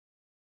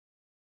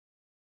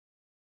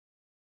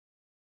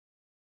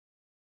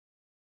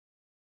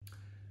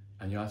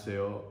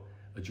안녕하세요.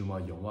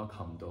 아줌마 영화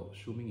감독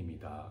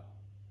Shuming입니다.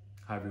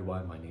 Hi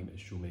everyone, my name is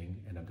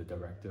Shuming and I'm the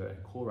director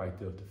and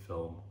co-writer of the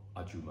film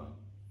Ajoomma.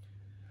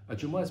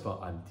 Ajoomma is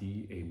about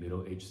Auntie, a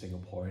middle-aged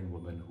Singaporean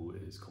woman who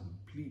is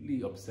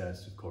completely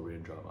obsessed with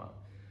Korean drama.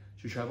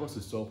 She travels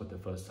to Seoul for the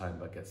first time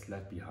but gets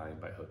left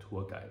behind by her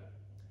tour guide.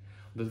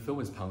 The film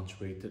is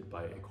punctuated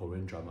by a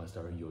Korean drama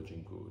starring Yoo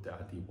Jin-gu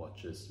that Auntie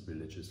watches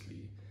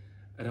religiously.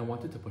 And I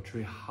wanted to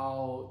portray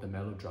how the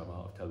melodrama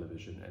of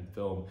television and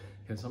film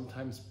can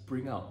sometimes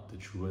bring out the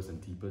truest and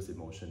deepest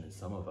emotion in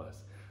some of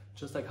us,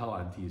 just like how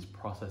Auntie is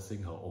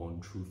processing her own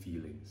true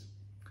feelings.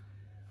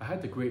 I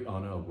had the great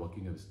honor of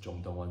working with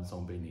Jong Dong-won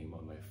Song Bei-nim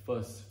on my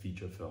first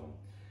feature film,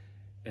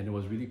 and it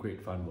was really great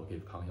fun working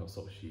with Kang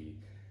Hyuk-sok-shi,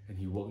 and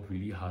he worked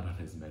really hard on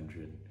his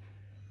Mandarin.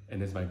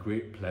 And it's my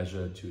great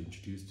pleasure to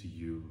introduce to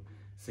you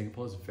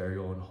Singapore's very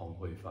own Hong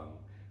Hui-fang,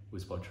 who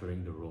is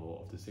portraying the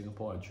role of the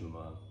Singapore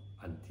Ajoomma,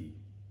 Auntie.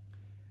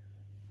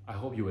 I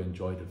hope you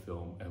enjoy the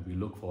film and we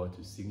look forward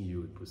to seeing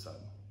you in Busan.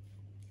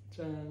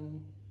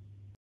 Jan!